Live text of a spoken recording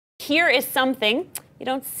here is something you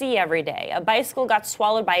don't see every day. A bicycle got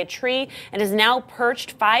swallowed by a tree and is now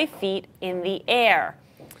perched 5 feet in the air.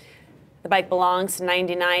 The bike belongs to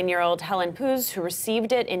 99-year-old Helen Puz, who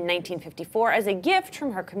received it in 1954 as a gift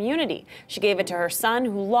from her community. She gave it to her son,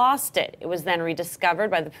 who lost it. It was then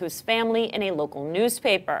rediscovered by the Puz family in a local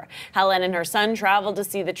newspaper. Helen and her son traveled to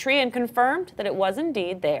see the tree and confirmed that it was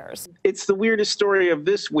indeed theirs. It's the weirdest story of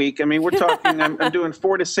this week. I mean, we're talking, I'm doing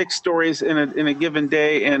 4 to 6 stories in a given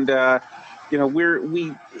day, and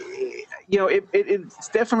it's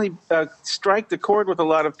definitely strike the chord with a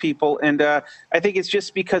lot of people, and I think it's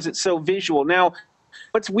just because it's so visual. Now,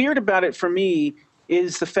 what's weird about it for me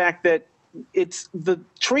is the fact that the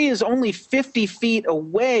tree is only 50 feet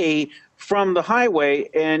away from the highway,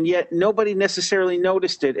 and yet nobody necessarily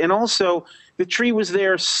noticed it. And also, the tree was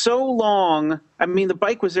there so long, I mean, the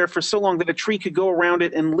bike was there for so long that a tree could go around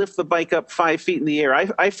it and lift the bike up 5 feet in the air.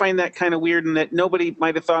 I find that kind of weird, and that nobody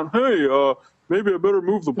might have thought, hey, maybe I better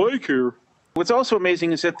move the bike here. What's also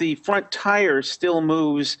amazing is that the front tire still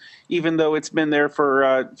moves, even though it's been there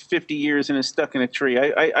for 50 years and is stuck in a tree.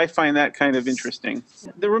 I find that kind of interesting.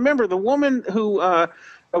 Remember, the woman who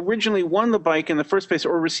originally won the bike in the first place,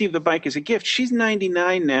 or received the bike as a gift, she's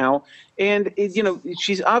 99 now, and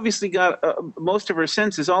she's obviously got most of her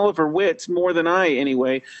senses, all of her wits, more than I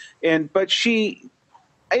anyway. But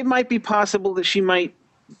it might be possible that she might,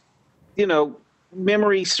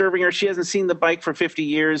 memory serving her. She hasn't seen the bike for 50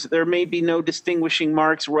 years. There may be no distinguishing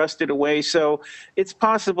marks, rusted away. So it's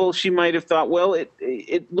possible she might have thought, well,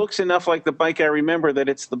 it looks enough like the bike I remember that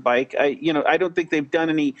it's the bike. I don't think they've done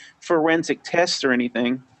any forensic tests or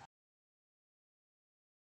anything.